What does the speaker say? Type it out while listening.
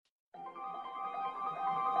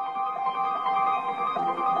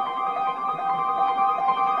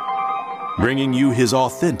bringing you his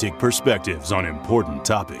authentic perspectives on important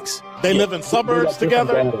topics. They live in suburbs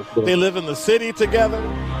together. They live in the city together.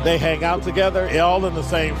 They hang out together, all in the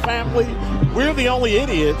same family. We're the only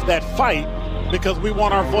idiots that fight because we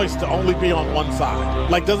want our voice to only be on one side.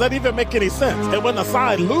 Like, does that even make any sense? And when the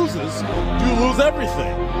side loses, you lose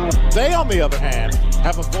everything. They, on the other hand,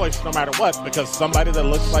 have a voice no matter what, because somebody that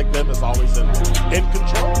looks like them is always in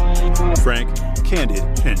control. Frank, candid,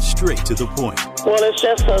 and straight to the point. Well, it's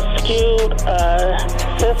just a skewed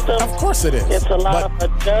system. Of course it is. It's a lot of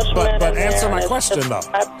adjustment. But answer my question, though.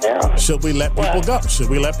 Should we let people go? Should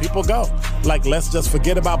we let people go? Like, let's just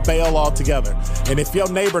forget about bail altogether. And if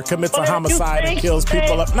your neighbor commits a homicide and kills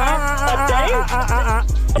people up,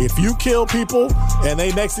 if you kill people and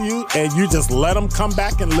they next to you and you just let them come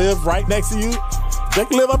back and live right next to you, they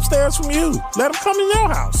can live upstairs from you. Let them come in your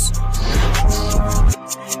house.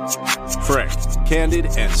 Frank, candid,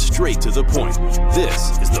 and straight to the point.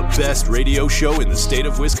 This is the best radio show in the state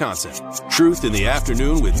of Wisconsin. Truth in the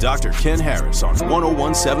Afternoon with Dr. Ken Harris on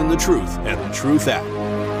 101.7 The Truth and The Truth app.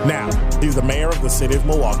 Now, he's the mayor of the city of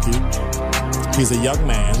Milwaukee. He's a young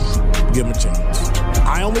man. Give him a chance.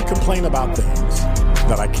 I only complain about things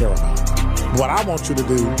that I care about. What I want you to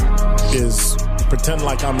do is pretend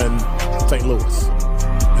like I'm in St. Louis.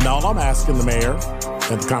 And all I'm asking the mayor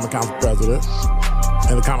and the Common Council president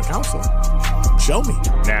and the Common Council, show me.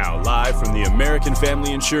 Now, live from the American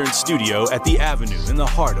Family Insurance Studio at the Avenue in the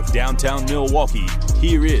heart of downtown Milwaukee,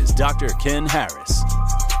 here is Dr. Ken Harris.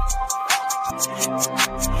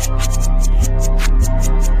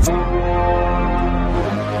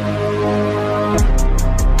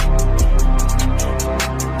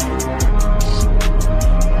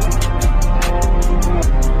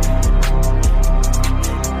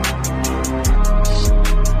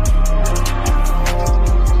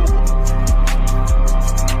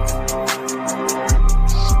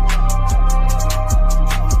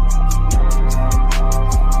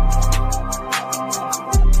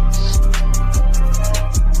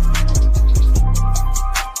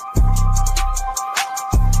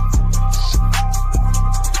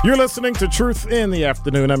 You're listening to Truth in the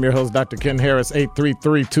Afternoon. I'm your host, Dr. Ken Harris.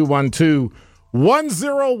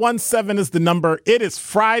 833-212-1017 is the number. It is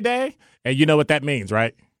Friday, and you know what that means,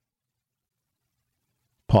 right?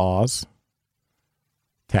 Pause.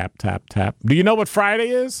 Tap, tap, tap. Do you know what Friday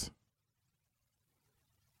is?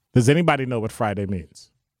 Does anybody know what Friday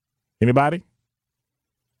means? Anybody?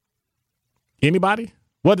 Anybody?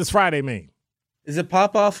 What does Friday mean? Is it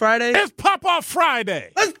Pop-Off Friday? It's Pop-Off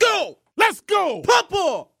Friday. Let's go. Let's go.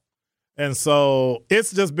 Pop-Off. And so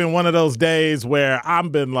it's just been one of those days where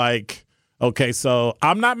I've been like, okay, so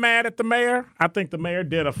I'm not mad at the mayor. I think the mayor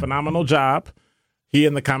did a phenomenal job. He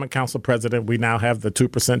and the Common Council president, we now have the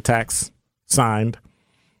 2% tax signed.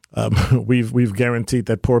 We've guaranteed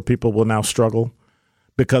that poor people will now struggle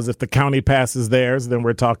because if the county passes theirs, then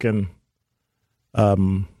we're talking,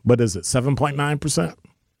 what is it, 7.9%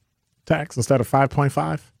 tax instead of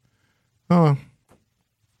 5.5? Oh,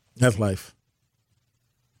 that's life.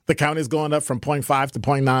 The county's going up from 0.5 to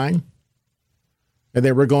 0.9, and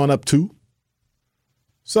then we're going up 2.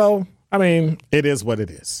 So, I mean, it is what it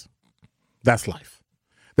is. That's life.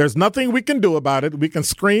 There's nothing we can do about it. We can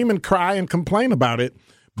scream and cry and complain about it,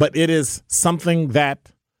 but it is something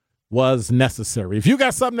that was necessary. If you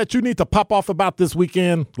got something that you need to pop off about this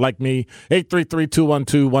weekend, like me,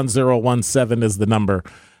 833-212-1017 is the number.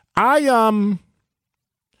 I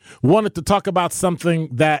wanted to talk about something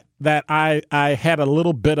that I had a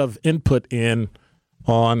little bit of input in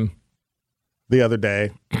on the other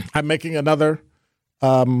day. I'm making another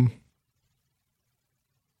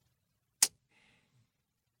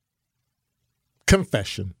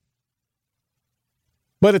confession,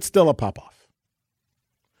 but it's still a pop-off.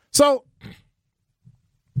 So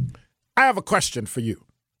I have a question for you.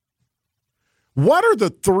 What are the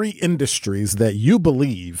 3 industries that you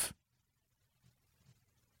believe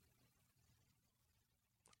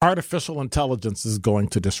artificial intelligence is going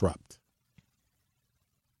to disrupt?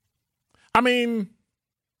 I mean,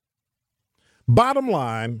 bottom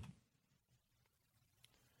line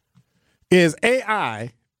is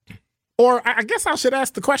AI, or I guess I should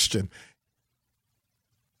ask the question,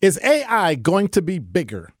 is AI going to be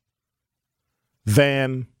bigger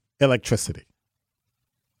than electricity?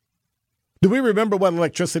 Do we remember what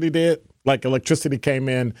electricity did? Like electricity came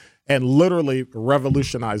in and literally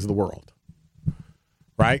revolutionized the world.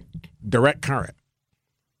 Right? Direct current.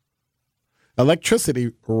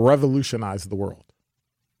 Electricity revolutionized the world.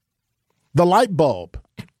 The light bulb,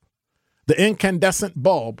 the incandescent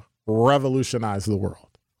bulb, revolutionized the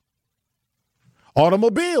world.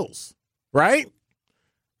 Automobiles, right?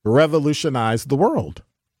 Revolutionized the world.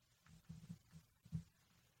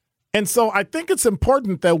 And so I think it's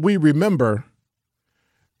important that we remember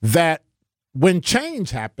that when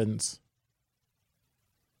change happens,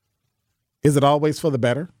 is it always for the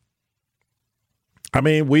better? I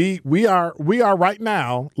mean, we are right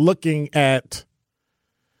now looking at,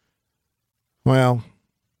 well,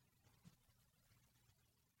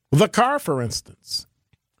 the car, for instance.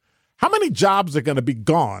 How many jobs are going to be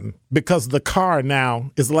gone because the car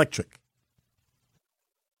now is electric?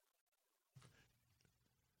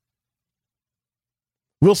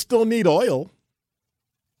 We'll still need oil.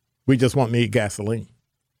 We just won't need gasoline.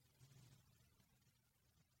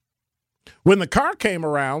 When the car came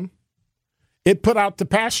around, it put out to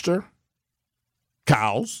pasture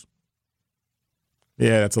cows.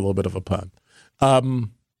 Yeah, that's a little bit of a pun.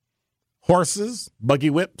 Horses,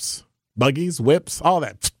 buggies, whips, all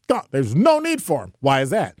that. There's no need for them. Why is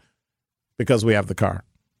that? Because we have the car.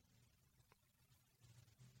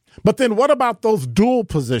 But then what about those dual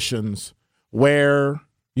positions where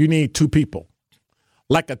you need two people,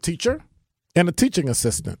 like a teacher and a teaching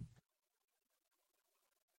assistant?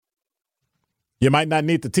 You might not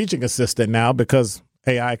need the teaching assistant now because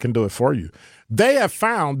AI can do it for you. They have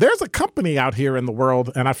found there's a company out here in the world,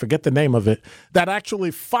 and I forget the name of it, that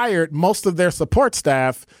actually fired most of their support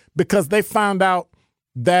staff because they found out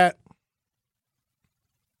that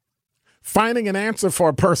finding an answer for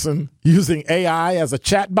a person using AI as a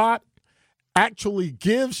chatbot actually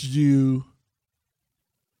gives you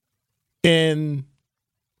in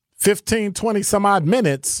 15, 20 some odd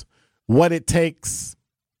minutes what it takes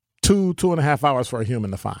 2.5 hours for a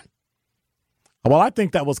human to find. Well, I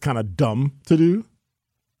think that was kind of dumb to do,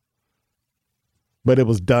 but it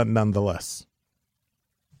was done nonetheless.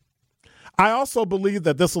 I also believe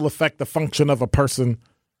that this will affect the function of a person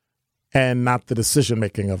and not the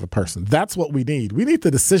decision-making of a person. That's what we need. We need the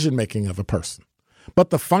decision-making of a person. But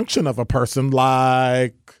the function of a person,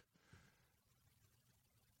 like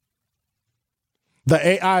the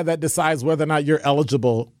AI that decides whether or not you're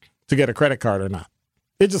eligible to get a credit card or not.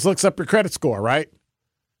 It just looks up your credit score, right?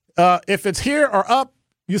 If it's here or up,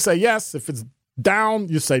 you say yes. If it's down,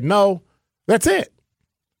 you say no. That's it.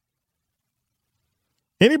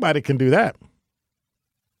 Anybody can do that.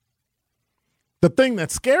 The thing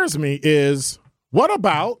that scares me is, what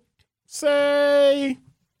about, say,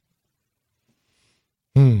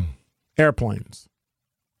 airplanes?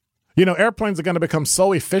 You know, airplanes are going to become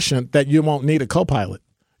so efficient that you won't need a co-pilot.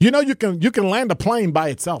 You know, you can land a plane by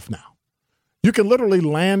itself now. You can literally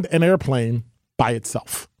land an airplane by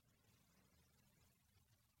itself.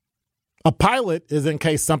 A pilot is in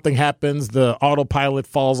case something happens, the autopilot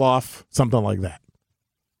falls off, something like that.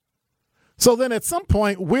 So then at some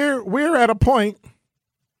point, we're at a point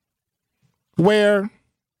where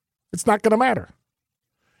it's not going to matter.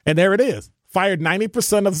 And there it is. Fired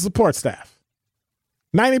 90% of the support staff.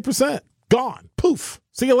 90%. Gone. Poof.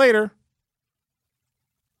 See you later.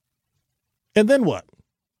 And then what?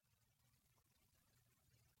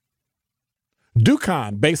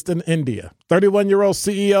 Dukan, based in India, 31-year-old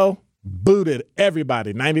CEO, booted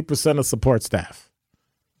everybody, 90% of support staff.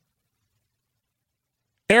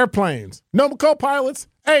 Airplanes, no co-pilots.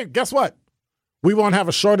 Hey, guess what? We won't have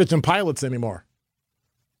a shortage in pilots anymore.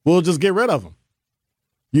 We'll just get rid of them.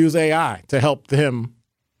 Use AI to help him,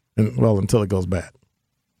 until it goes bad.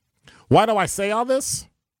 Why do I say all this?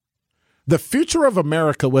 The future of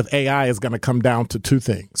America with AI is going to come down to two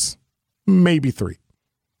things, maybe three.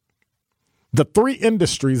 The three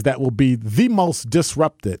industries that will be the most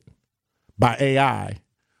disrupted by AI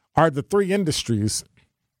are the three industries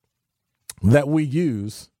that we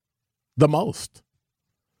use the most.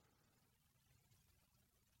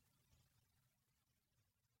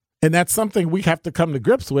 And that's something we have to come to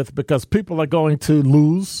grips with because people are going to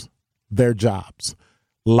lose their jobs.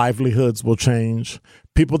 Livelihoods will change.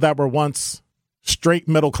 People that were once straight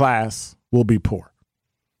middle class will be poor.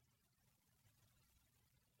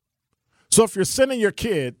 So if you're sending your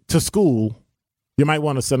kid to school, you might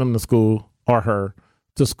want to send him to school or her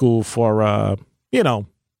to school for,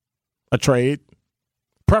 a trade,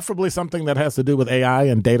 preferably something that has to do with AI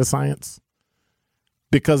and data science,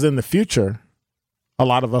 because in the future, a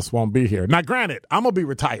lot of us won't be here. Now, granted, I'm going to be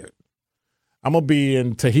retired. I'm going to be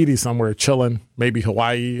in Tahiti somewhere chilling, maybe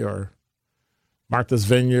Hawaii or Martha's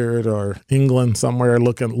Vineyard or England somewhere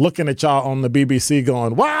looking at y'all on the BBC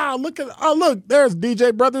going, wow, look, there's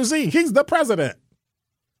DJ Brother Z. He's the president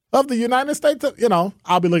of the United States.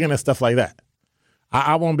 I'll be looking at stuff like that.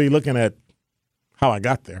 I won't be looking at how I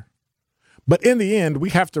got there. But in the end, we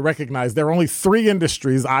have to recognize there are only three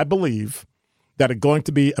industries, I believe, that are going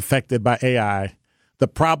to be affected by AI. The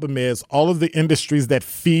problem is all of the industries that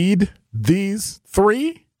feed these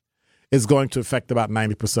three, is going to affect about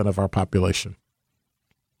 90% of our population.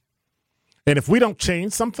 And if we don't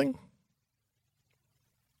change something,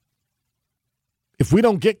 if we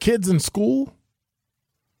don't get kids in school,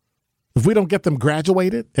 if we don't get them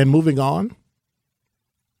graduated and moving on,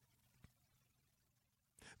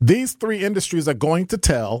 these three industries are going to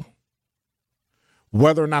tell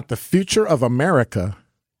whether or not the future of America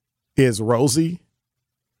is rosy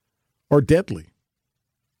or deadly.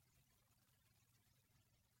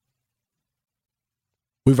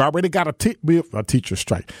 We've already got a teacher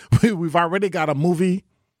strike. We've already got a movie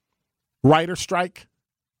writer strike,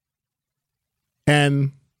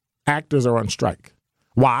 and actors are on strike.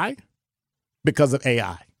 Why? Because of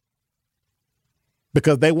AI.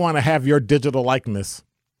 Because they want to have your digital likeness.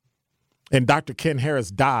 And Dr. Ken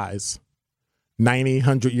Harris dies 90,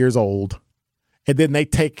 100 years old. And then they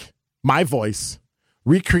take my voice,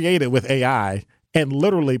 recreate it with AI, and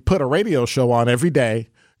literally put a radio show on every day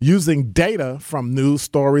using data from news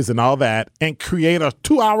stories and all that, and create a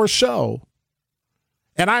 2-hour show.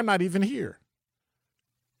 And I'm not even here.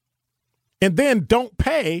 And then don't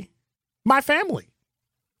pay my family.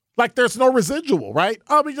 Like there's no residual, right?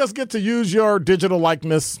 Oh, we just get to use your digital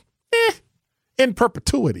likeness in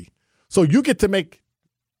perpetuity. So you get to make,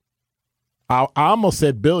 I almost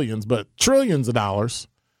said billions, but trillions of dollars,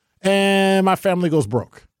 and my family goes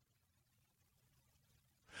broke.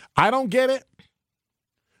 I don't get it.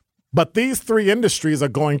 But these three industries are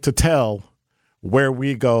going to tell where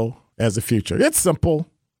we go as a future. It's simple.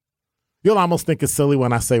 You'll almost think it's silly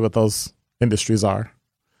when I say what those industries are.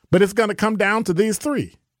 But it's going to come down to these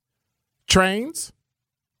three: trains,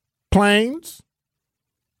 planes,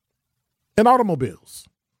 and automobiles.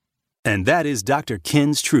 And that is Dr.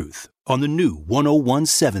 Ken's Truth on the new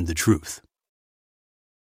 1017 The Truth.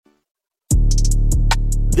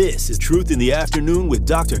 This is Truth in the Afternoon with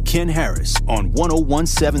Dr. Ken Harris on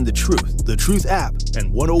 1017 The Truth app,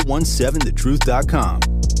 and 1017thetruth.com.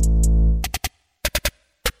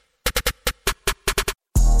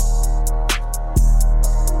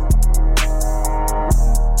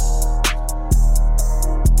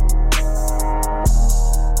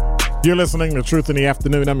 You're listening to Truth in the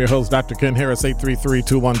Afternoon. I'm your host, Dr. Ken Harris.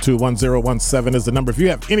 833-212-1017 is the number. If you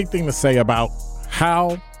have anything to say about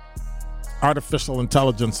how artificial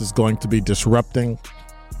intelligence is going to be disrupting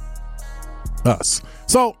us.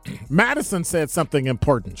 So Madison said something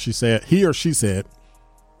important. She said,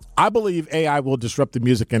 I believe AI will disrupt the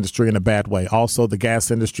music industry in a bad way. Also, the gas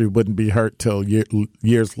industry wouldn't be hurt till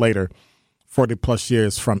years later, 40 plus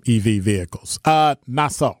years from EV vehicles.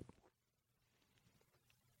 Not so.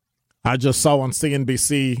 I just saw on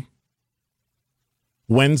CNBC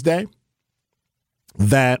Wednesday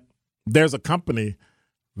that there's a company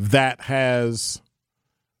that has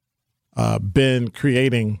been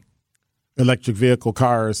creating electric vehicle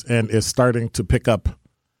cars and is starting to pick up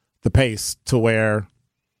the pace to where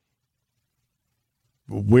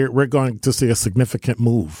we're going to see a significant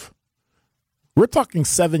move. We're talking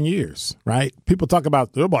 7 years, right? People talk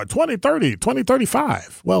about 2030,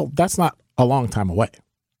 2035. Well, that's not a long time away.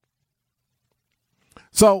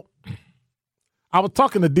 So I was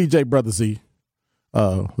talking to DJ Brother Z,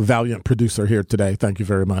 valiant producer here today. Thank you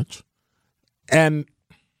very much. And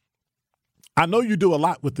I know you do a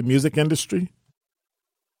lot with the music industry,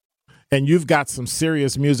 and you've got some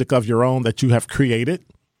serious music of your own that you have created.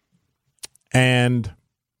 And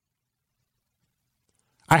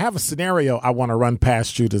I have a scenario I want to run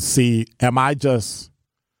past you to see, am I just,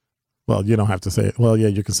 well, you don't have to say it. Well, yeah,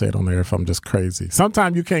 you can say it on there if I'm just crazy.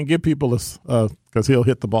 Sometimes you can't give people this because he'll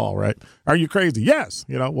hit the ball, right? Are you crazy? Yes.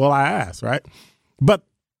 Well, I asked, right? But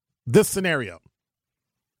this scenario,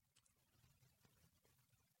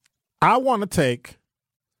 I want to take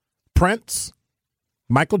Prince,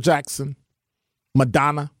 Michael Jackson,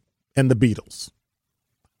 Madonna, and the Beatles.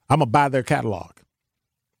 I'm going to buy their catalog.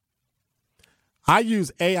 I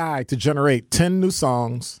use AI to generate 10 new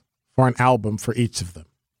songs for an album for each of them.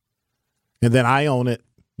 And then I own it,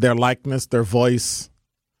 their likeness, their voice,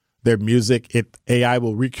 their music. AI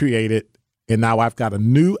will recreate it. And now I've got a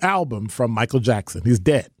new album from Michael Jackson. He's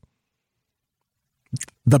dead.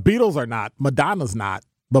 The Beatles are not, Madonna's not,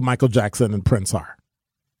 but Michael Jackson and Prince are.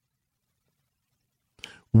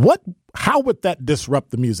 How would that disrupt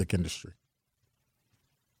the music industry?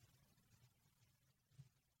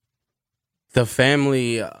 The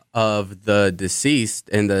family of the deceased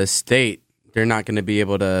and the estate, they're not going to be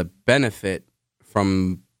able to benefit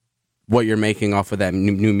from what you're making off of that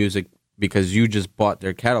new music because you just bought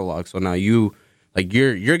their catalog. So now you're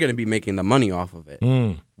going to be making the money off of it,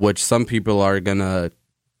 which some people are going to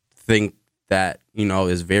think that,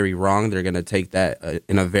 is very wrong. They're going to take that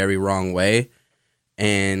in a very wrong way.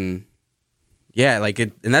 And Yeah, like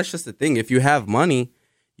it, and that's just the thing. If you have money,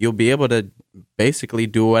 you'll be able to basically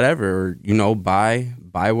do whatever,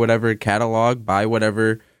 buy whatever catalog, buy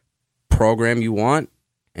whatever program you want,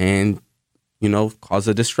 and, cause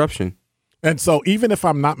a disruption. And so even if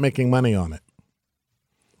I'm not making money on it,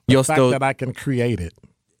 the fact that I can create it.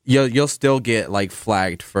 You'll still get like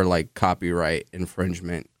flagged for like copyright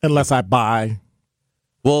infringement. Unless I buy.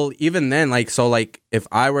 Well, even then, if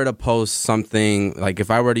I were to post something, like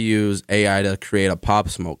if I were to use AI to create a Pop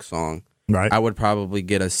Smoke song, right, I would probably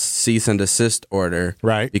get a cease and desist order,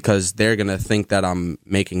 right, because they're gonna think that I'm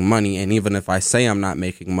making money, and even if I say I'm not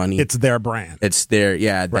making money, it's their brand, it's their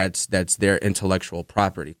right. that's their intellectual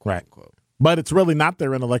property, quote unquote. But it's really not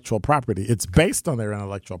their intellectual property. It's based on their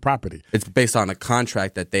intellectual property. It's based on a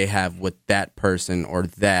contract that they have with that person or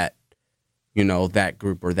that, that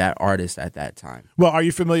group or that artist at that time. Well, are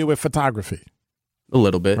you familiar with photography? A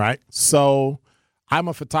little bit. Right. So I'm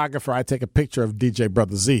a photographer. I take a picture of DJ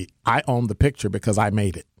Brother Z. I own the picture because I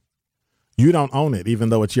made it. You don't own it, even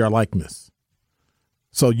though it's your likeness.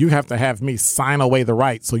 So you have to have me sign away the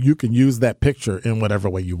rights so you can use that picture in whatever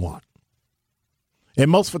way you want. And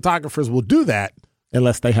most photographers will do that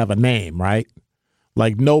unless they have a name, right?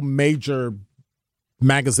 Like no major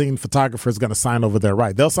magazine photographer is going to sign over their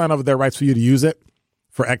right. They'll sign over their rights for you to use it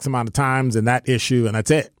for X amount of times in that issue, and that's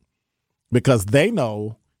it. Because they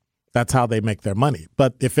know that's how they make their money.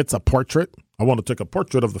 But if it's a portrait, I want to take a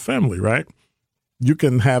portrait of the family, right? You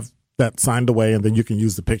can have that signed away, and then you can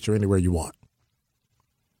use the picture anywhere you want.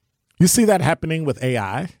 You see that happening with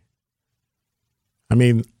AI? I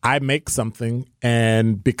mean, I make something,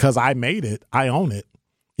 and because I made it, I own it,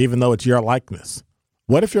 even though it's your likeness.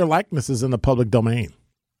 What if your likeness is in the public domain?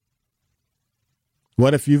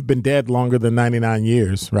 What if you've been dead longer than 99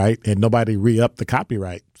 years, right? And nobody re-upped the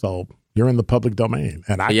copyright, so you're in the public domain.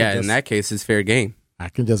 And in that case, it's fair game. I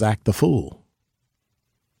can just act the fool.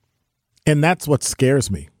 And that's what scares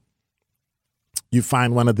me. You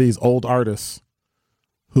find one of these old artists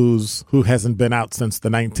who hasn't been out since the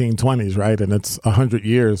 1920s, right? And it's 100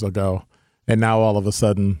 years ago. And now all of a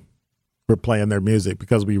sudden we're playing their music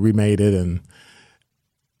because we remade it. And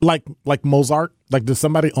like Mozart, like does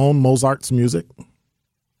somebody own Mozart's music?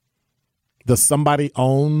 Does somebody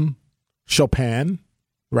own Chopin,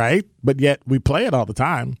 right? But yet we play it all the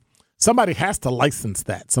time. Somebody has to license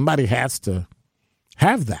that. Somebody has to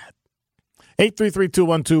have that.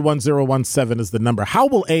 833-212-1017 is the number. How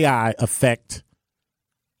will AI affect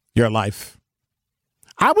your life?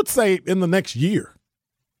 I would say in the next year.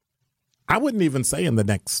 I wouldn't even say in the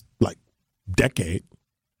next decade.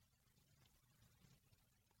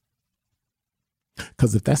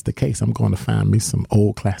 Because if that's the case, I'm going to find me some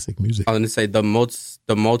old classic music. I was going to say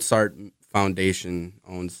the Mozart Foundation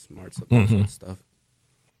owns Mozart stuff.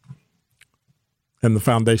 And the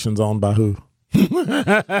foundation's owned by who?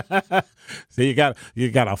 So you got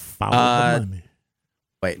to follow the money.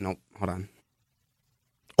 Wait, no, hold on.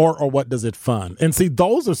 Or what does it fund? And see,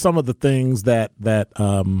 those are some of the things that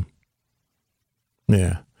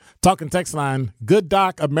Talking text line, good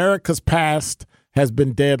doc, America's past has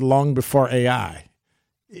been dead long before AI.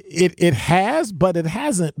 It has, but it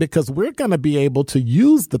hasn't, because we're going to be able to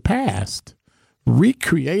use the past,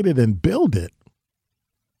 recreate it, and build it,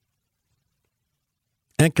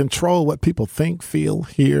 and control what people think, feel,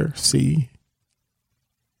 hear, see.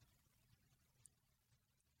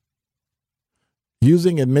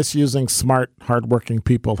 Using and misusing smart, hardworking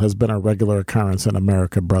people has been a regular occurrence in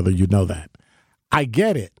America, brother. You know that. I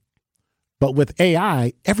get it. But with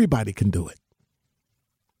AI, everybody can do it.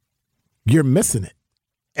 You're missing it.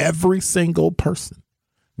 Every single person.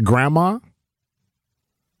 Grandma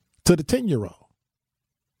to the 10-year-old.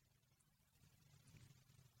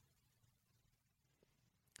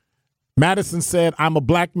 Madison said, I'm a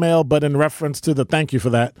black male, but in reference to thank you for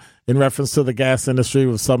that, in reference to the gas industry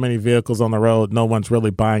with so many vehicles on the road, no one's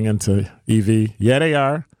really buying into EV. Yeah, they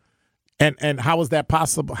are. And how is that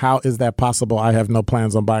possible? How is that possible? I have no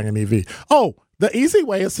plans on buying an EV. Oh, the easy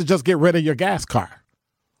way is to just get rid of your gas car.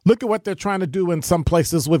 Look at what they're trying to do in some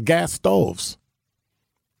places with gas stoves.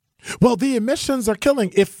 Well, the emissions are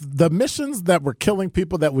killing. If the emissions that were killing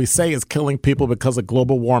people that we say is killing people because of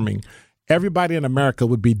global warming, everybody in America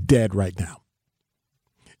would be dead right now.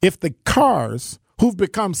 If the cars, who've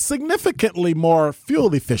become significantly more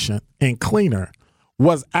fuel efficient and cleaner,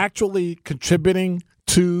 was actually contributing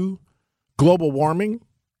to global warming,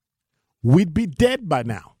 we'd be dead by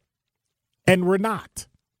now. And we're not.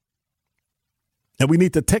 And we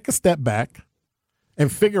need to take a step back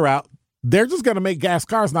and figure out they're just going to make gas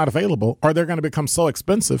cars not available, or they're going to become so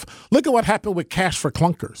expensive. Look at what happened with cash for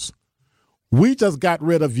clunkers. We just got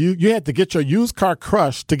rid of you. You had to get your used car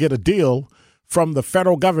crushed to get a deal from the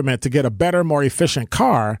federal government to get a better, more efficient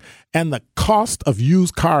car, and the cost of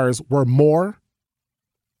used cars were more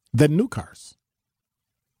than new cars.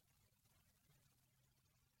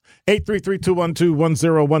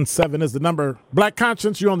 833-212-1017 is the number. Black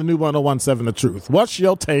Conscience, you're on the new 1017 The Truth. What's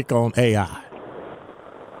your take on AI?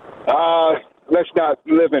 Let's not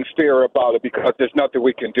live in fear about it because there's nothing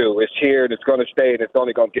we can do. It's here and it's going to stay and it's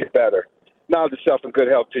only going to get better. Knowledge, yourself, and good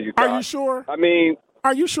health to you, Doc. Are you sure? I mean,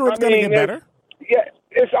 are you sure it's going to get better? Yeah,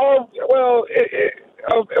 it's all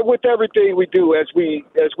with everything we do as we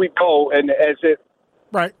go and as it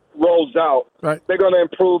rolls out. Right. They're going to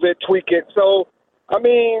improve it, tweak it. So, I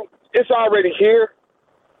mean, it's already here,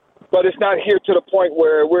 but it's not here to the point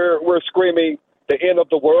where we're screaming the end of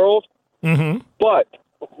the world. Mm-hmm. But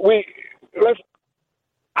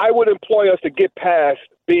I would employ us to get past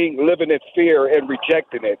living in fear and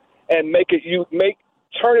rejecting it, and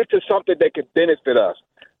turn it to something that could benefit us.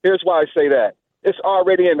 Here's why I say that. It's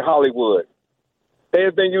already in Hollywood. They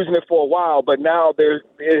have been using it for a while, but now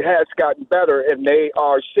it has gotten better, and they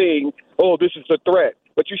are seeing, this is a threat.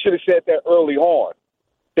 But you should have said that early on.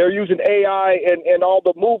 They're using AI in all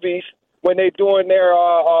the movies when they're doing their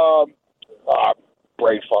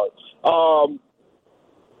brain farts,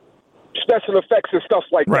 special effects and stuff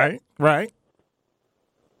like that. Right.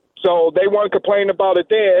 So they weren't complaining about it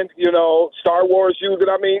then. Star Wars used it.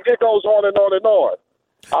 I mean, it goes on and on and on.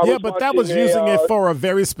 But that was using it for a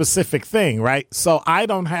very specific thing, right? So I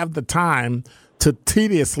don't have the time to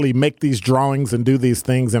tediously make these drawings and do these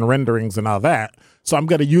things and renderings and all that. So I'm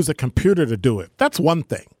going to use a computer to do it. That's one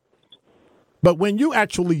thing. But when you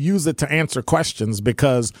actually use it to answer questions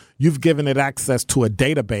because you've given it access to a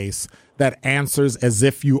database that answers as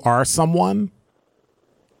if you are someone,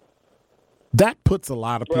 that puts a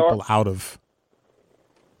lot of people out of.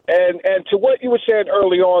 And to what you were saying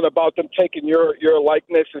early on about them taking your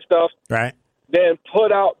likeness and stuff, right? Then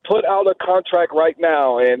put out a contract right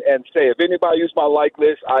now and say, if anybody uses my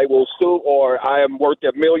likeness, I will sue, or I am worth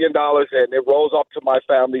 $1 million and it rolls up to my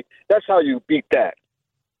family. That's how you beat that.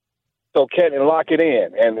 So and lock it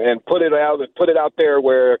in and put it out there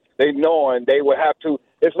where they know, and they would have to.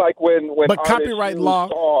 It's like when but copyright law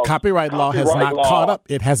has not caught up.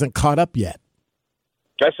 It hasn't caught up yet.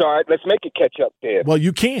 That's all right. Let's make it catch up then. Well,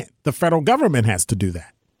 you can't. The federal government has to do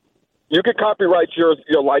that. You can copyright your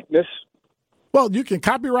likeness. Well, you can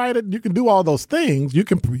copyright it. You can do all those things. You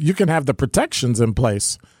can have the protections in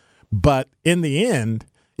place. But in the end,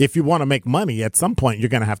 if you want to make money, at some point, you're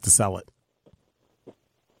going to have to sell it.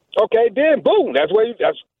 Okay, then boom.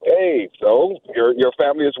 So your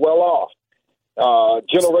family is well off.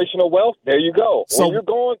 Generational wealth. There you go. So, where you're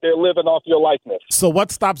going, they're living off your likeness. So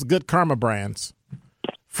what stops Good Karma Brands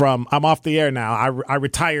from? I'm off the air now. I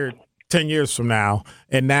retired 10 years from now,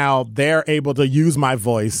 and now they're able to use my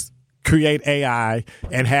voice, create AI,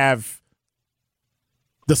 and have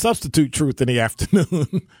the substitute truth in the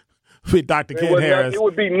afternoon with Dr. Ken Harris. It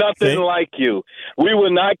would be nothing like you. We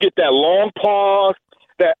would not get that long pause.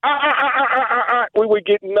 That we would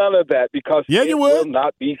get none of that because it will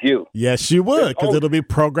not be you. Yes, you would, because it'll be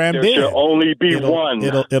programmed in. There should only be one.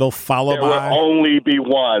 It'll follow there by. There will only be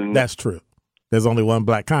one. That's true. There's only one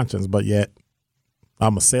Black Conscience, but yet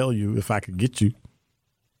I'm going to sell you if I could get you.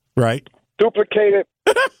 Right? Duplicate it,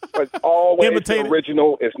 but always the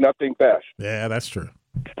original is nothing best. Yeah, that's true.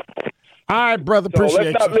 All right, brother, appreciate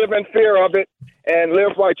you. Let's not live in fear of it and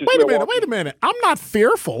live righteous. Wait a minute. I'm not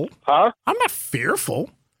fearful. Huh? I'm not fearful.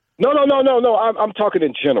 No. I'm talking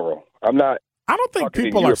in general. I'm not. I don't think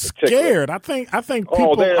people are scared. I think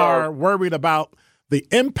people are worried about the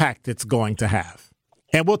impact it's going to have.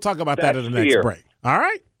 And we'll talk about that in the next break. All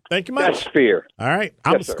right? Thank you much. That's fear. All right.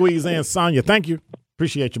 I'm going to squeeze in Sonia. Thank you.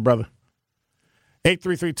 Appreciate you, brother.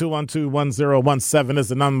 833-212-1017 is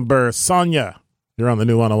the number. Sonia, you're on the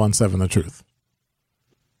new 1017 The Truth.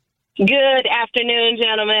 Good afternoon,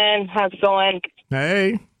 gentlemen. How's it going?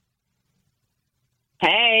 Hey.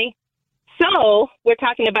 So, we're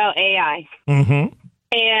talking about AI. Mm-hmm.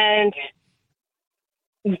 And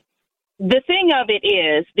the thing of it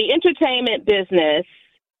is, the entertainment business,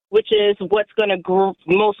 which is what's going to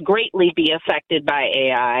most greatly be affected by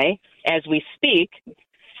AI as we speak,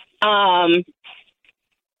 they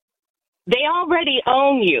already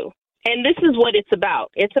own you. And this is what it's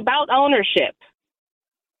about. It's about ownership.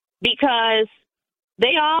 Because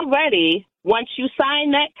they already, once you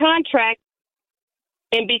sign that contract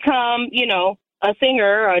and become, a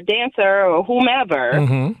singer or a dancer or whomever,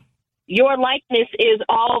 mm-hmm. your likeness is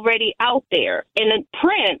already out there. And then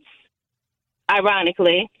Prince,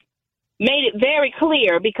 ironically, made it very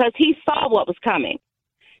clear because he saw what was coming.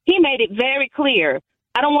 He made it very clear.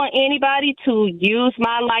 I don't want anybody to use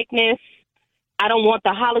my likeness I don't want the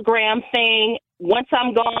hologram thing. Once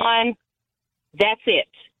I'm gone, that's it.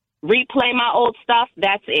 Replay my old stuff,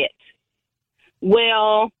 that's it.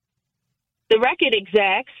 Well, the record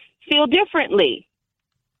execs feel differently.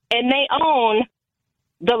 And they own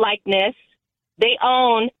the likeness. They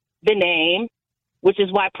own the name, which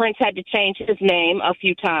is why Prince had to change his name a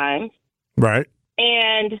few times. Right.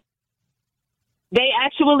 And they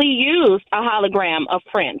actually used a hologram of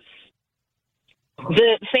Prince.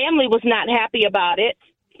 The family was not happy about it,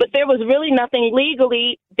 but there was really nothing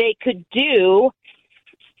legally they could do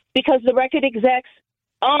because the record execs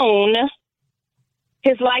own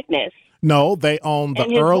his likeness. No, they own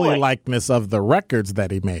the early likeness of the records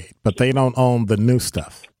that he made, but they don't own the new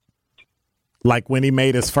stuff. Like when he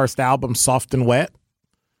made his first album, Soft and Wet,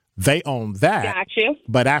 they own that. Got you.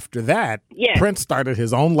 But after that, yes. Prince started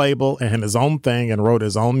his own label and his own thing and wrote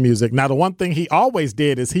his own music. Now, the one thing he always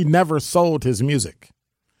did is he never sold his music,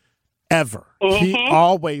 ever. Mm-hmm. He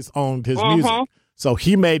always owned his music. So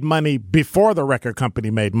he made money before the record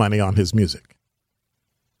company made money on his music.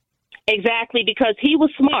 Exactly, because he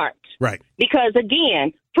was smart. Right. Because,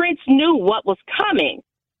 again, Prince knew what was coming.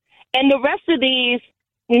 And the rest of these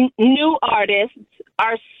new artists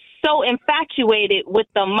are so infatuated with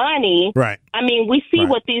the money. Right. I mean, we see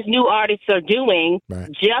what these new artists are doing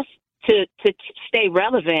just to stay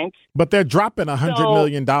relevant. But they're dropping $100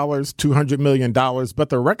 million, $200 million. But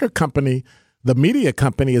the record company, the media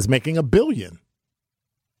company, is making $1 billion.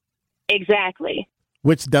 Exactly.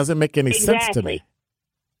 Which doesn't make any sense to me.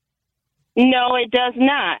 No, it does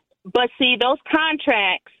not. But see, those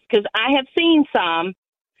contracts, because I have seen some,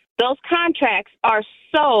 those contracts are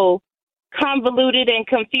so convoluted and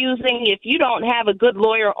confusing. If you don't have a good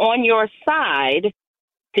lawyer on your side,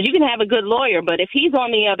 because you can have a good lawyer, but if he's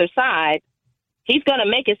on the other side, he's going to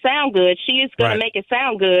make it sound good. She is going to make it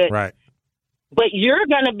sound good. Right. But you're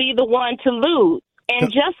going to be the one to lose.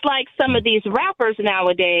 And just like some of these rappers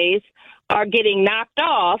nowadays are getting knocked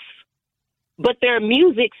off, but their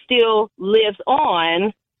music still lives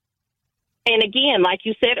on. And again, like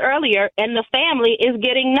you said earlier, and the family is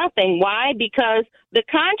getting nothing. Why? Because the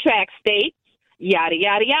contract states yada,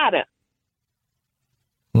 yada, yada.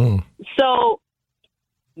 So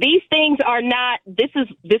these things are not, this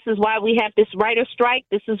is why we have this writer strike.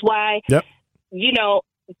 This is why, you know,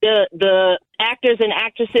 the actors and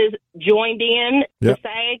actresses joined in, the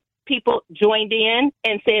SAG people joined in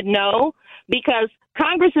and said no, because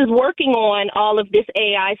Congress is working on all of this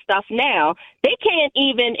AI stuff now. They can't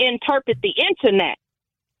even interpret the internet.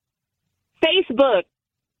 Facebook,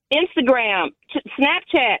 Instagram,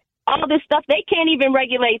 Snapchat, all this stuff, they can't even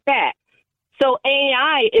regulate that. So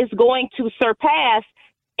AI is going to surpass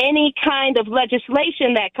any kind of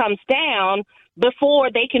legislation that comes down before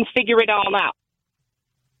they can figure it all out.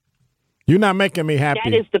 You're not making me happy.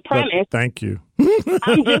 That is the premise. Thank you.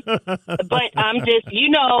 I'm just, you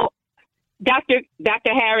know, Dr.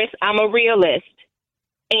 Harris, I'm a realist.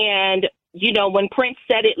 And, you know, when Prince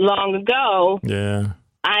said it long ago,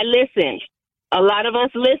 I listened. A lot of us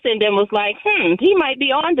listened and was like, he might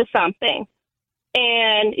be on to something.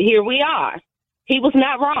 And here we are. He was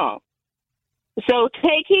not wrong. So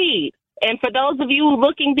take heed. And for those of you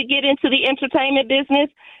looking to get into the entertainment business,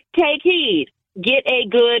 take heed. Get a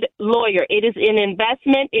good lawyer. It is an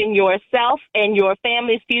investment in yourself and your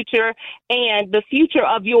family's future and the future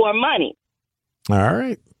of your money. All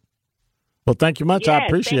right. Well, thank you much. I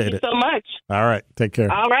appreciate it. Thank you so much. All right. Take care.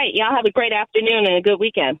 All right. Y'all have a great afternoon and a good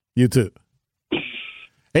weekend. You too.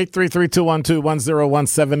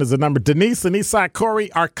 833-212-1017 is the number. Denise and Eastside Corey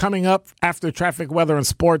are coming up after traffic, weather, and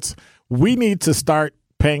sports. We need to start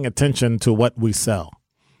paying attention to what we sell.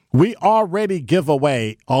 We already give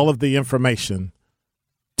away all of the information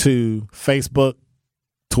to Facebook,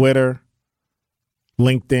 Twitter,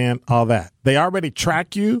 LinkedIn, all that. They already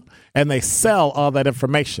track you and they sell all that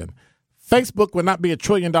information. Facebook would not be $1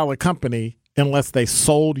 trillion company unless they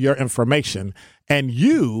sold your information. And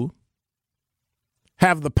you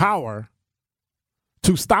have the power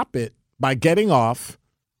to stop it by getting off,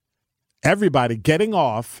 everybody getting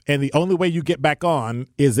off. And the only way you get back on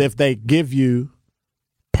is if they give you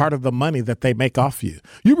part of the money that they make off you.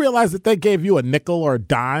 You realize that they gave you a nickel or a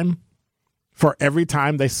dime for every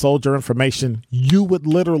time they sold your information, you would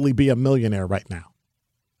literally be a millionaire right now.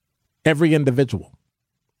 Every individual.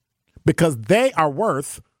 Because they are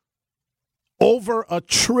worth over $1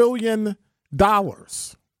 trillion.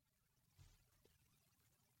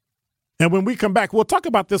 And when we come back, we'll talk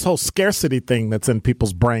about this whole scarcity thing that's in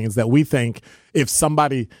people's brains, that we think if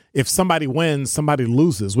somebody wins, somebody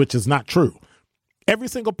loses, which is not true. Every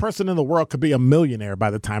single person in the world could be a millionaire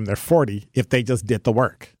by the time they're 40 if they just did the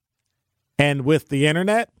work. And with the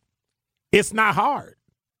internet, It's not hard,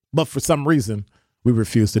 but for some reason, we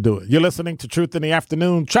refuse to do it. You're listening to Truth in the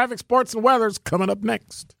Afternoon. Traffic, sports, and weather's coming up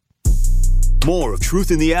next. More of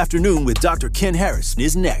Truth in the Afternoon with Dr. Ken Harris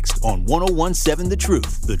is next on 1017 The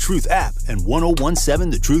Truth, The Truth app, and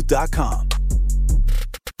 1017thetruth.com.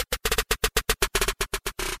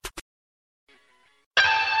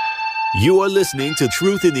 You are listening to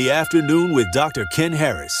Truth in the Afternoon with Dr. Ken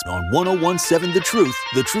Harris on 1017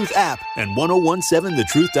 The Truth app, and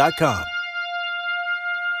 1017thetruth.com.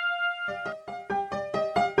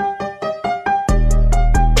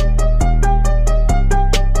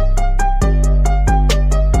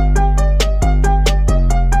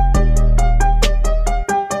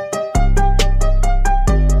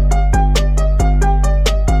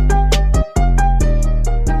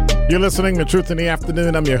 You're listening to Truth in the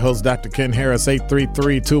Afternoon. I'm your host, Dr. Ken Harris.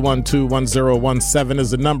 833-212-1017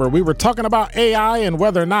 is the number. We were talking about AI and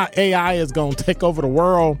whether or not AI is going to take over the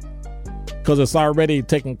world, because it's already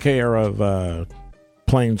taking care of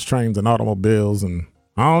planes, trains, and automobiles. And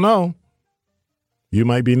I don't know. You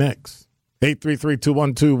might be next.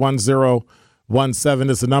 833-212-1017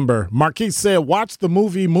 is the number. Marquise said, watch the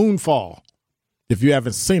movie Moonfall. If you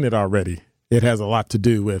haven't seen it already, it has a lot to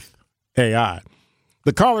do with AI.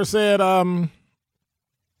 The caller said,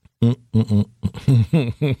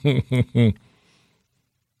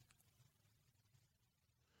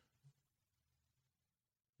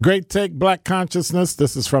 great take, Black consciousness.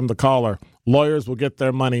 This is from the caller. Lawyers will get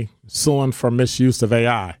their money suing for misuse of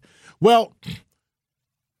AI. Well,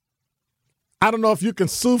 I don't know if you can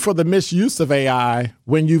sue for the misuse of AI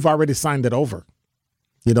when you've already signed it over.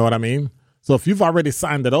 You know what I mean? So if you've already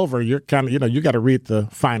signed it over, you're kind of, you got to read the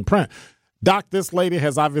fine print. Doc, this lady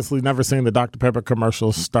has obviously never seen the Dr. Pepper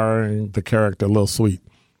commercial starring the character Lil Sweet.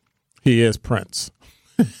 He is Prince.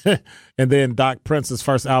 And then Doc Prince's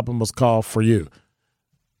first album was called For You.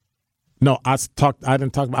 No, I was talking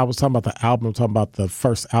about the album. I'm talking about the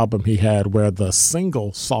first album he had where the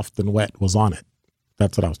single Soft and Wet was on it.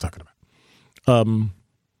 That's what I was talking about.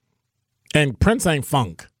 And Prince ain't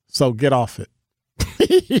funk, so get off it.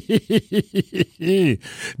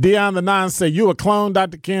 Dion the Nine said, you a clone,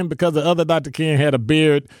 Dr. Ken, because the other Dr. Ken had a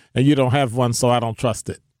beard and you don't have one, so I don't trust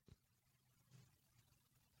it.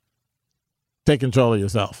 Take control of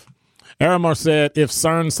yourself. Aramore said, if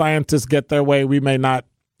CERN scientists get their way, we may not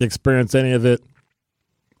experience any of it.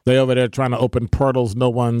 They over there trying to open portals. No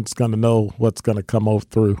one's going to know what's going to come over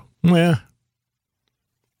through. Yeah.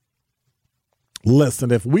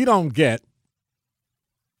 Listen, if we don't get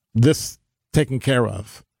this taken care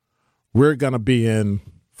of, we're going to be in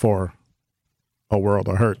for a world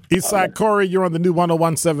of hurt. Eastside Corey, you're on the new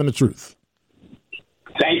 1017 The Truth.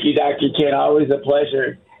 Thank you, Dr. Ken. Always a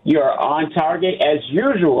pleasure. You are on target as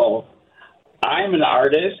usual. I'm an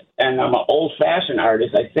artist, and I'm an old-fashioned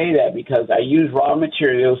artist. I say that because I use raw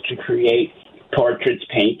materials to create portraits,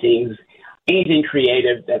 paintings, anything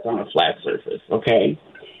creative that's on a flat surface, okay?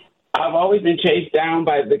 I've always been chased down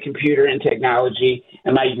by the computer and technology,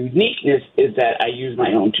 and my uniqueness is that I use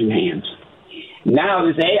my own two hands. Now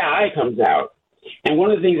this AI comes out, and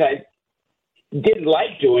one of the things I didn't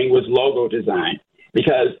like doing was logo design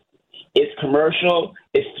because it's commercial,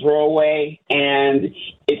 it's throwaway, and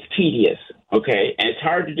it's tedious, okay? And it's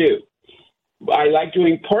hard to do. I like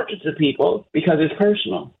doing portraits of people because it's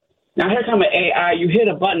personal. Now here comes an AI. You hit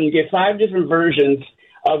a button, you get 5 different versions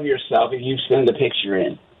of yourself if you send the picture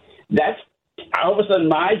in. That's all of a sudden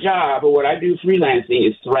my job or what I do freelancing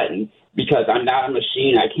is threatened because I'm not a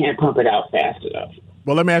machine. I can't pump it out fast enough.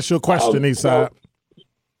 Well, let me ask you a question, Eastside.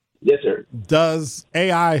 Yes, sir. Does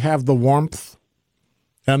AI have the warmth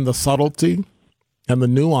and the subtlety and the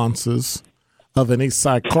nuances of an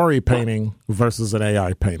Eastside Corey painting versus an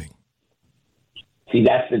AI painting? See,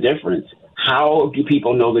 that's the difference. How do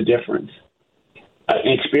people know the difference?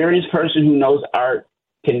 An experienced person who knows art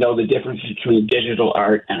can know the difference between digital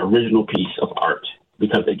art and original piece of art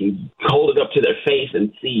because they can hold it up to their face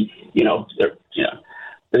and see, a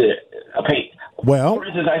paint. Well, for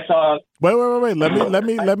instance, I saw. Wait.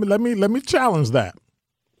 Let me challenge that.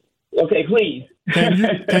 Okay, please.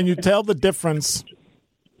 Can you tell the difference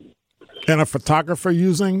in a photographer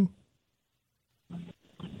using?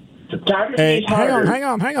 Photography.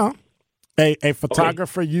 Hang on. A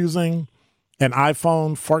photographer using an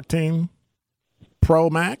iPhone 14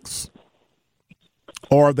 Pro Max,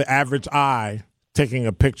 or the average eye taking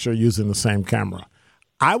a picture using the same camera.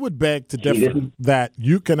 I would beg to differ that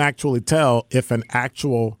you can actually tell if an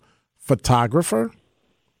actual photographer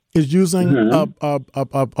is using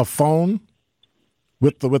a phone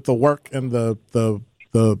with the work and the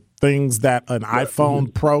things that an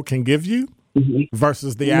iPhone Pro can give you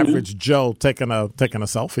versus the average Joe taking a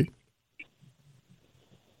selfie.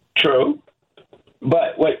 True.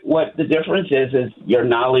 But what the difference is your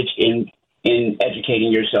knowledge in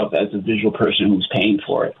educating yourself as a visual person who's paying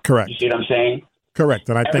for it. Correct. You see what I'm saying? Correct.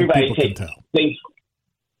 And I think people can tell.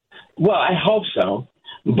 Well, I hope so.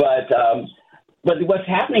 But what's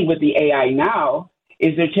happening with the AI now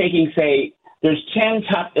is they're taking, say, there's 10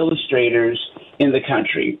 top illustrators in the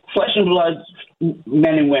country, flesh and blood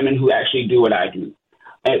men and women who actually do what I do.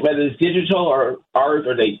 And whether it's digital or art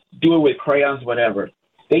or they do it with crayons, whatever.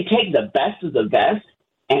 They take the best of the best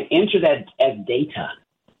and enter that as data.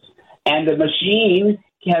 And the machine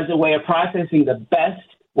has a way of processing the best,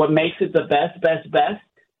 what makes it the best,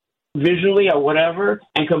 visually or whatever,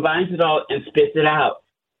 and combines it all and spits it out.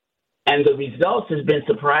 And the results has been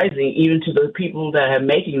surprising even to the people that are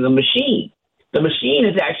making the machine. The machine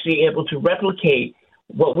is actually able to replicate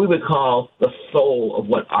what we would call the soul of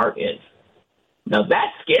what art is. Now,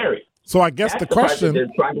 that's scary. So I guess the question they're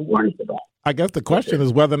trying to warn us about. I guess the question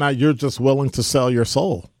is whether or not you're just willing to sell your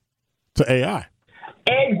soul to AI.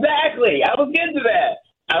 Exactly. I was getting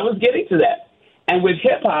to that. And with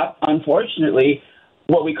hip hop, unfortunately,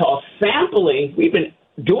 what we call sampling, we've been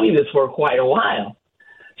doing this for quite a while.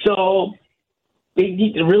 So they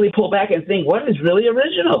need to really pull back and think, what is really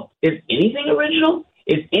original? Is anything original?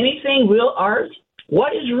 Is anything real art?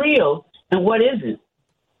 What is real and what isn't?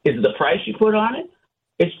 Is it the price you put on it?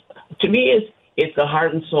 It's the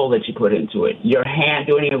heart and soul that you put into it. Your hand,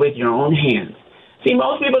 doing it with your own hands. See,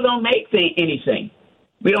 most people don't make anything.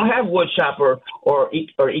 We don't have wood shop or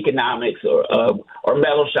economics or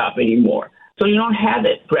metal shop anymore. So you don't have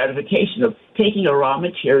that gratification of taking a raw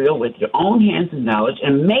material with your own hands and knowledge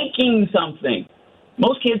and making something.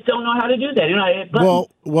 Most kids don't know how to do that. You know,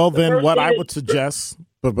 well, then what I would suggest,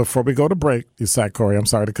 but before we go to break, Isaac Corey, I'm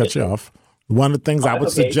sorry to cut you off. One of the things I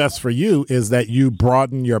would suggest for you is that you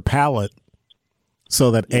broaden your palette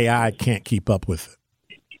so that AI can't keep up with it.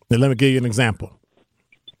 Now, let me give you an example.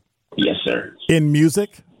 Yes, sir. In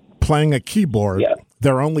music, playing a keyboard,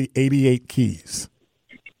 there are only 88 keys.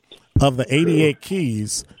 Of the 88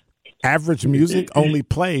 keys, average music only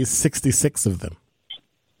plays 66 of them.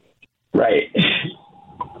 Right.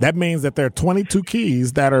 That means that there are 22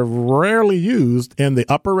 keys that are rarely used in the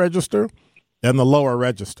upper register and the lower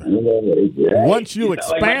register. Once you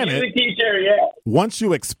expand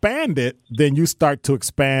it, then you start to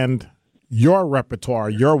expand your repertoire,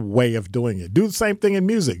 your way of doing it. Do the same thing in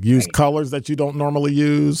music. Use colors that you don't normally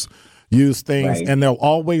use things, and there'll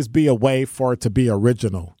always be a way for it to be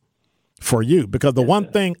original for you. Because the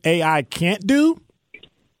one thing AI can't do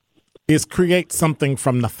is create something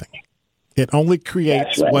from nothing. It only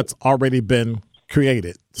creates what's already been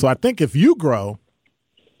created. So I think if you grow,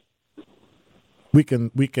 we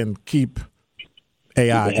can keep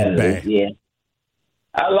AI at bay. Yeah.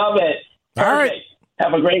 I love it. Perfect. All right.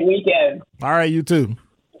 Have a great weekend. All right, you too.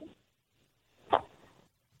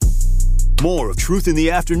 More of Truth in the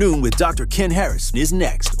Afternoon with Dr. Ken Harris is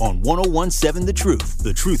next on 1017 The Truth,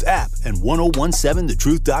 The Truth app, and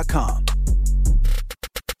 1017thetruth.com.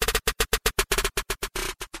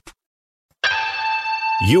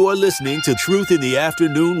 You are listening to Truth in the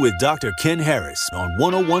Afternoon with Dr. Ken Harris on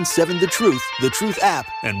 1017 The Truth app,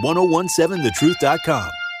 and 1017thetruth.com.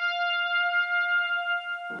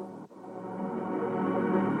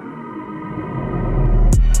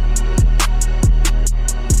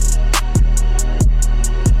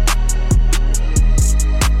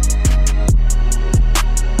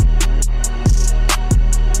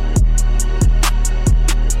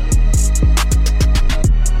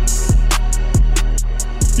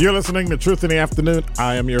 You're listening to Truth in the Afternoon.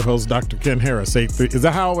 I am your host, Dr. Ken Harris. 83. Is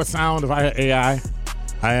that how it would sound if I had AI?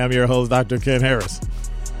 I am your host, Dr. Ken Harris.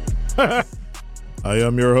 I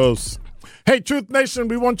am your host. Hey, Truth Nation,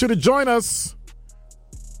 we want you to join us.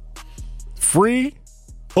 Free,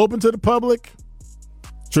 open to the public.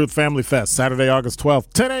 Truth Family Fest, Saturday, August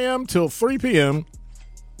 12th, 10 a.m. till 3 p.m.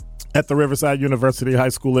 at the Riverside University High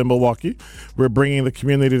School in Milwaukee. We're bringing the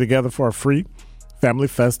community together for a free Family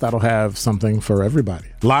Fest that'll have something for everybody.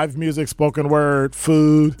 Live music, spoken word,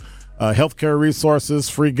 food, healthcare resources,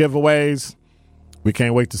 free giveaways. We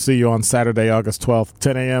can't wait to see you on Saturday, August 12th,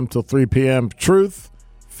 10 a.m. till 3 p.m. Truth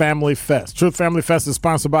Family Fest. Truth Family Fest is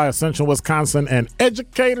sponsored by Ascension Wisconsin and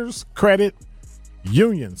Educators Credit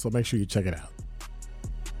Union. So make sure you check it out.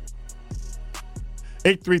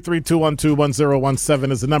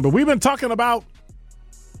 833-212-1017 is the number. We've been talking about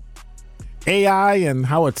AI and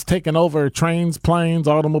how it's taken over trains, planes,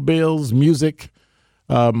 automobiles, music,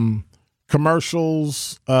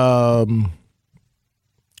 commercials,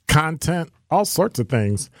 content, all sorts of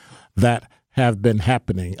things that have been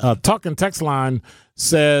happening. Talking text line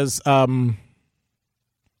says,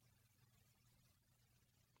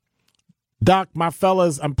 Doc, my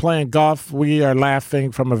fellas, I'm playing golf. We are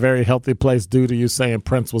laughing from a very healthy place due to you saying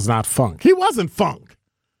Prince was not funk. He wasn't funk.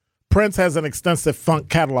 Prince has an extensive funk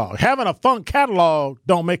catalog. Having a funk catalog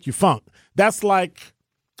don't make you funk. That's like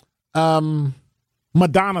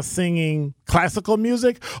Madonna singing classical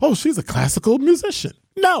music. Oh, she's a classical musician.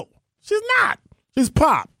 No, she's not. She's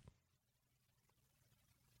pop.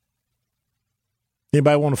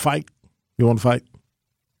 Anybody want to fight? You want to fight?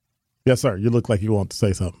 Yes, sir. You look like you want to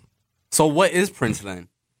say something. So what is Prince then?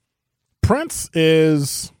 Prince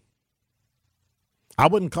is, I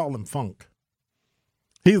wouldn't call him funk.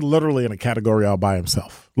 He's literally in a category all by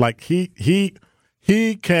himself. Like he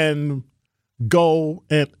can go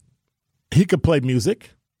and he could play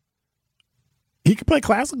music. He could play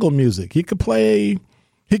classical music. He could play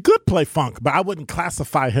funk, but I wouldn't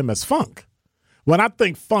classify him as funk. When I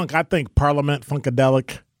think funk, I think Parliament,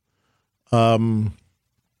 Funkadelic,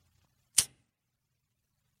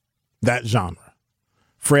 that genre.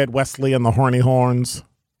 Fred Wesley and the Horny Horns.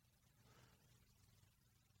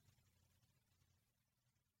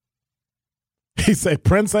 He said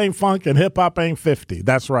Prince ain't funk and hip hop ain't 50.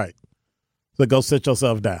 That's right. So go sit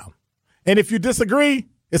yourself down. And if you disagree,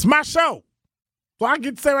 it's my show. So I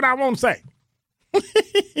get to say what I want to say.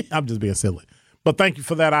 I'm just being silly. But thank you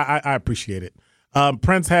for that. I appreciate it.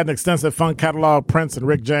 Prince had an extensive funk catalog. Prince and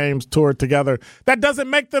Rick James toured together. That doesn't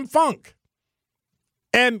make them funk.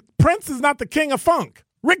 And Prince is not the king of funk.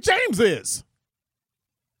 Rick James is.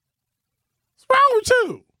 What's wrong with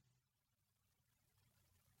you?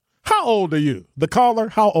 How old are you? The caller,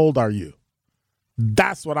 how old are you?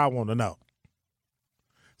 That's what I want to know.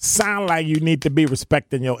 Sound like you need to be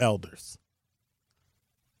respecting your elders.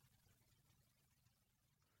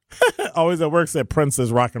 Always at work said Prince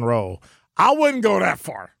is rock and roll. I wouldn't go that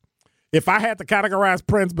far. If I had to categorize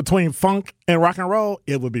Prince between funk and rock and roll,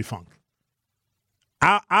 it would be funk.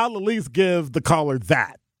 I'll at least give the caller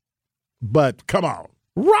that. But come on.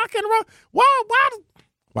 Rock and roll? Why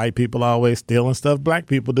white people always stealing stuff black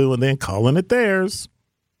people do and then calling it theirs?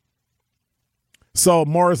 So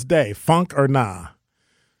Morris Day, funk or nah?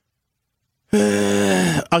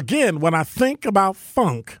 Again, when I think about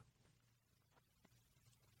funk,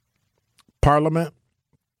 Parliament,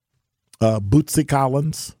 Bootsy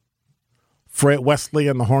Collins, Fred Wesley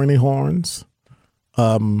and the Horny Horns,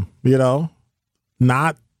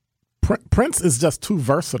 not Prince is just too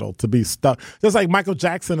versatile to be stuck. Just like Michael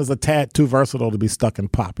Jackson is a tad too versatile to be stuck in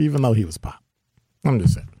pop, even though he was pop. I'm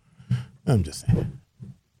just saying.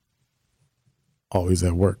 Always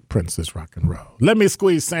at work, Prince is rock and roll. Let me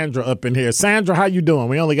squeeze Sandra up in here. Sandra, how you doing?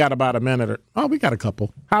 We only got about a minute. We got a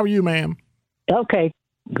couple. How are you, ma'am? Okay.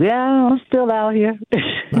 Yeah, I'm still out here.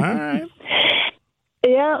 All right.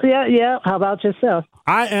 Yeah. How about yourself?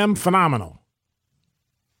 I am phenomenal.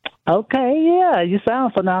 Okay, yeah. You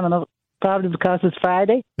sound phenomenal. Probably because it's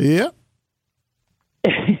Friday. Yeah.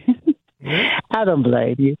 I don't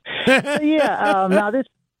blame you. Now this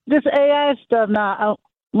AI stuff. Now,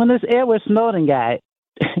 when this Edward Snowden guy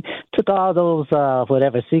took all those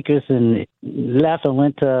secrets and left and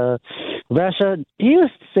went to Russia, he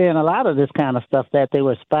was saying a lot of this kind of stuff that they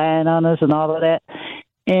were spying on us and all of that.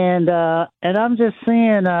 And I'm just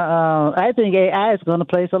saying, I think AI is going to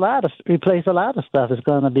replace a lot of stuff. It's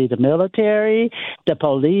going to be the military, the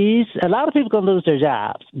police. A lot of people are going to lose their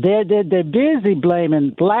jobs. They're busy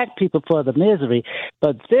blaming black people for the misery,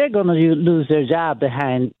 but they're going to lose their job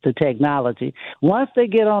behind the technology. Once they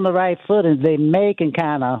get on the right foot and they can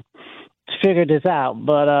kind of figure this out.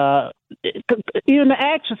 But even the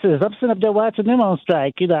actresses, I'm sitting up there watching them on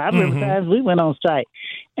strike. I remember times we went on strike.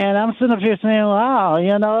 And I'm sitting up here saying, wow,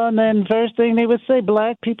 and then first thing they would say,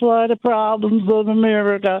 black people are the problems of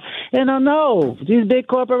America. And I know these big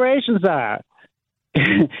corporations are.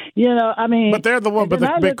 But they're the one. But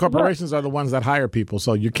the big corporations are the ones that hire people,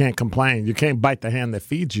 so you can't complain. You can't bite the hand that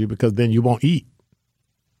feeds you because then you won't eat.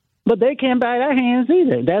 But they can't bite our hands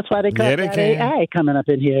either. That's why they got AI coming up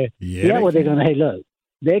in here. They're going to, hey, look.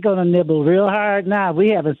 They're going to nibble real hard now.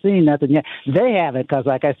 We haven't seen nothing yet. They haven't because,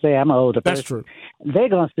 like I say, I'm an older person. That's true. They're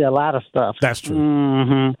going to see a lot of stuff. That's true.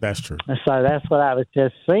 Mm-hmm. That's true. So that's what I was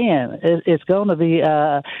just saying. It's going to be,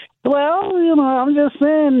 I'm just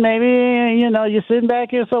saying, maybe, you're sitting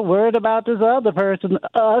back here so worried about this other person,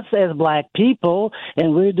 us as black people,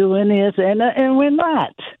 and we're doing this, and we're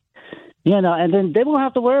not. And then they won't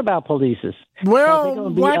have to worry about police.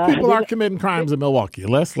 Well, black people are committing crimes in Milwaukee.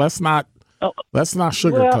 Let's not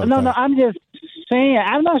sugarcoat that. No, I'm just saying,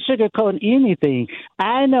 I'm not sugarcoating anything.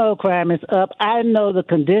 I know crime is up. I know the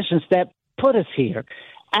conditions that put us here.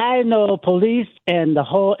 I know police and the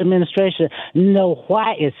whole administration know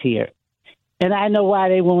why it's here. And I know why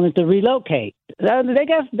they wanted to relocate. They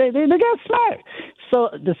got smart. So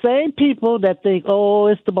the same people that think, oh,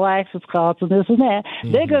 it's the blacks, it's causing this and that,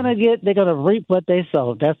 they're gonna reap what they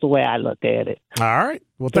sow. That's the way I look at it. All right.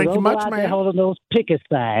 Well, thank you much, man. They're holding those picket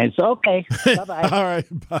signs. Okay. Bye-bye. All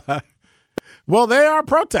right. Bye. Well, they are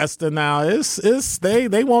protesting now.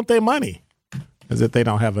 They want their money as if they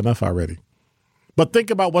don't have enough already. But think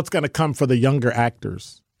about what's going to come for the younger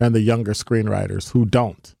actors and the younger screenwriters who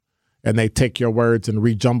don't. And they take your words and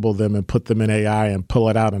rejumble them and put them in AI and pull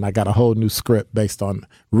it out. And I got a whole new script based on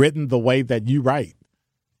written the way that you write,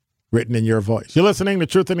 written in your voice. You're listening to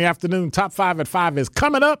Truth in the Afternoon. Top 5 at 5 is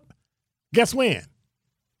coming up. Guess when?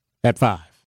 At 5.